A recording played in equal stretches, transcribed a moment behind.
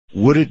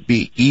would it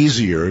be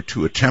easier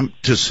to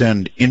attempt to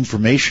send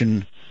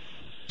information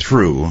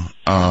through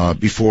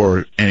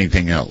before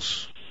anything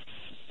else?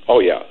 Oh,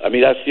 yeah. I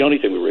mean, that's the only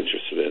thing we were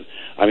interested in.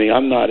 I mean,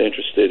 I'm not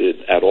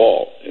interested at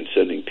all in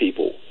sending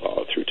people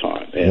through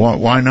time. And,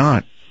 why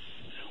not?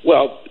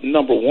 Well,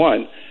 number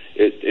one,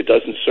 it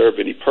doesn't serve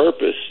any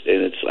purpose,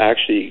 and it's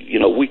actually,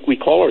 we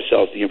call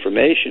ourselves the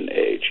information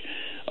age.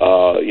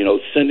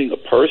 Sending a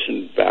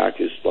person back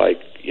is like,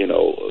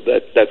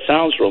 that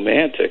sounds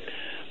romantic,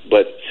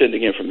 but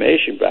sending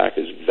information back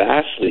is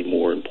vastly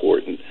more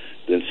important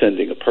than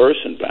sending a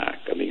person back.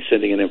 I mean,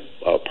 sending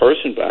a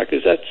person back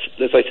as I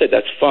said,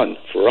 that's fun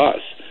for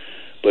us.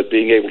 But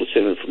being able to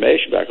send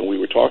information back, and we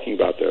were talking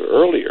about that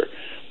earlier,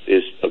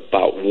 is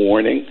about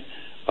warning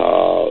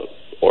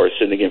or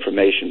sending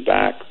information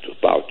back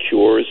about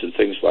cures and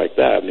things like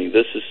that. I mean,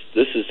 this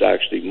is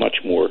actually much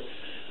more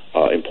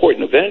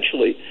important.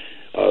 Eventually,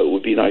 it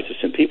would be nice to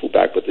send people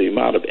back, but the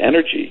amount of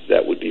energy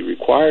that would be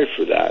required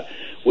for that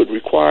would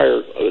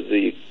require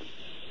the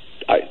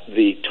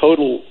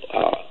total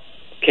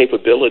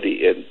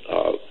capability and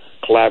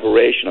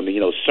collaboration. I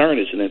mean, CERN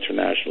is an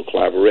international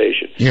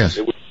collaboration. Yes.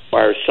 It would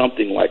require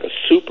something like a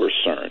super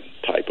CERN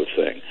type of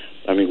thing.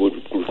 I mean, it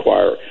would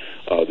require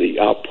the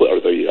output or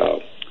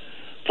the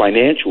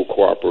financial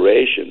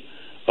cooperation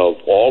of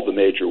all the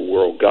major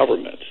world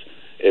governments.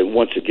 And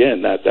once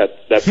again, that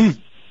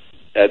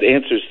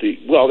answers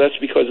that's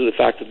because of the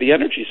fact of the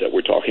energies that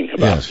we're talking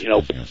about.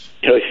 Yes.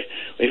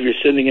 If you're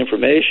sending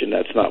information,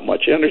 that's not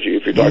much energy.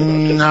 If you're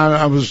talking about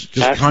I was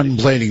just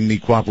contemplating the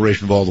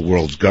cooperation of all the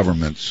world's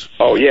governments.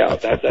 Oh yeah,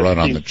 that's right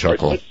on the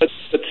chuckle. But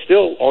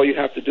still, all you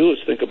have to do is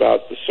think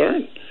about the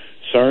CERN.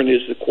 CERN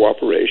is the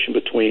cooperation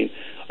between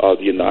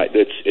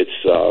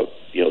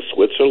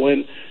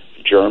Switzerland,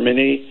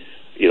 Germany,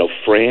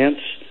 France,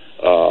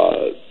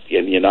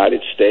 and the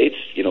United States.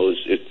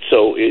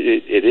 So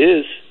it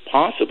is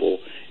possible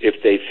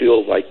if they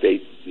feel like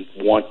they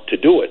want to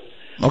do it.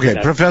 Okay,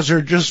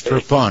 Professor, just for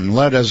fun,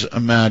 let us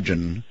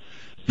imagine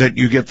that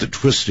you get the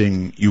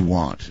twisting you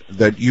want,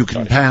 that you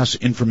can pass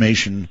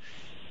information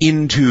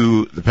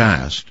into the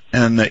past,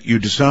 and that you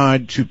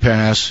decide to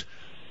pass,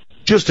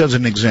 just as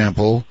an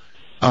example,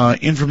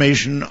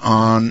 information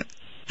on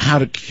how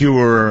to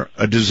cure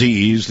a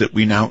disease that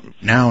we now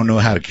know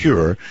how to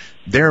cure,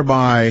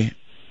 thereby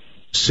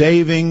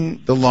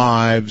saving the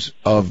lives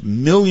of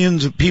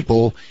millions of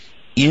people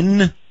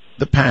in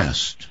the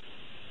past.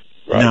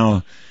 Right.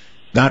 Now,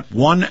 that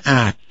one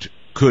act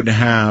could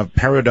have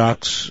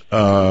paradox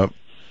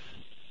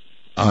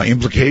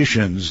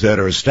implications that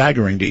are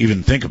staggering to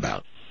even think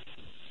about.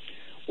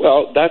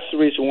 Well, that's the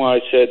reason why I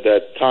said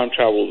that time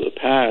travel to the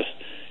past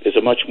is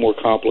a much more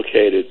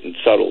complicated and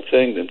subtle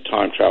thing than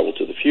time travel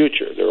to the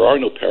future. There are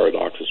no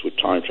paradoxes with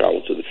time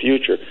travel to the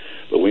future,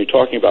 but when you're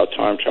talking about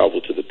time travel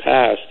to the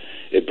past,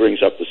 it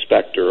brings up the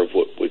specter of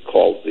what we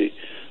call the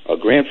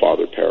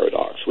grandfather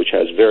paradox, which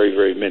has very,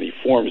 very many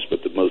forms,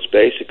 but the most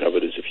basic of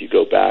it is if you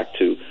go back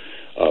to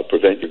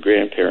prevent your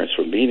grandparents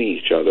from meeting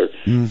each other,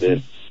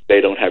 then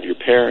they don't have your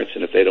parents,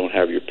 and if they don't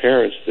have your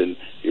parents, then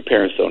your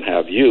parents don't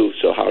have you,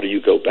 so how do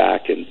you go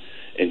back and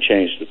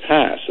change the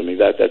past? I mean,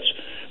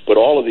 but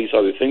all of these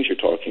other things you're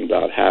talking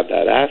about have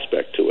that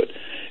aspect to it.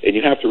 And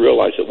you have to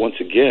realize that, once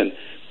again,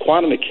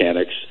 quantum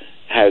mechanics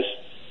has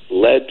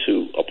led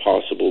to a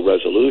possible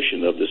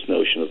resolution of this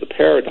notion of the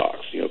paradox.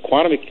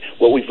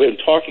 What we've been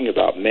talking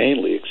about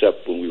mainly,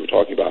 except when we were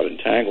talking about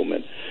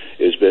entanglement,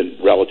 has been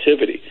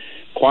relativity.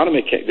 Quantum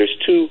mechanics, there's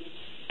two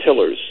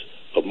pillars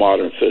of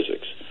modern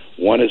physics.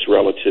 One is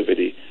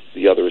relativity,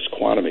 the other is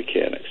quantum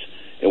mechanics.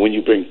 And when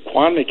you bring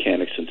quantum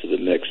mechanics into the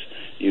mix,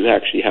 you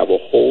actually have a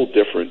whole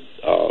different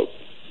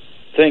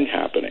thing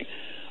happening.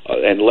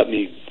 And let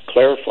me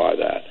clarify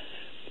that.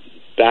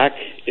 Back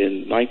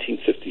in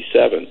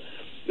 1957,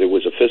 there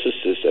was a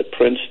physicist at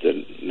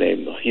Princeton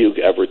named Hugh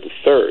Everett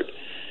III,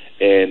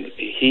 and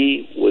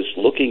he was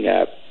looking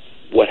at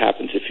what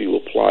happens if you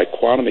apply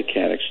quantum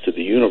mechanics to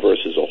the universe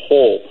as a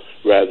whole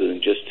rather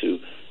than just to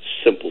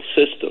simple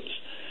systems.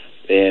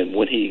 And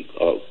when he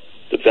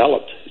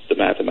developed the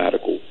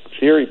mathematical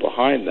theory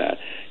behind that,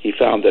 he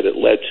found that it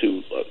led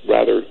to a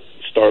rather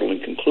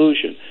startling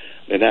conclusion,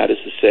 and that is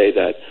to say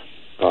that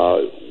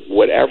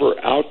whatever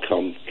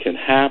outcome can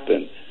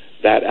happen,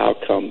 that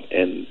outcome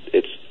and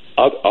its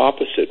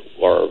opposite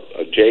or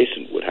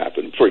adjacent would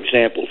happen. For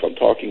example, if I'm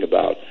talking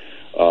about,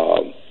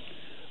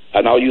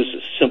 and I'll use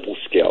a simple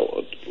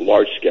scale, a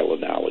large-scale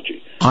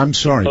analogy. I'm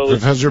sorry,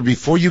 Professor,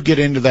 before you get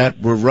into that,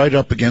 we're right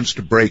up against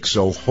a break,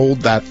 so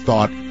hold that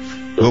thought.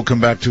 We'll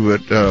come back to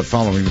it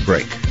following the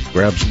break.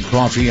 Grab some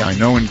coffee. I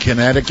know in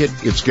Connecticut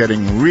it's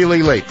getting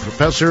really late.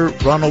 Professor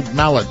Ronald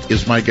Mallett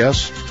is my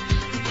guest.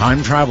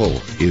 Time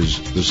travel is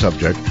the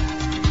subject.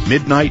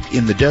 Midnight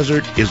in the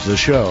Desert is the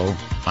show.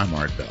 I'm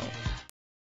Art Bell.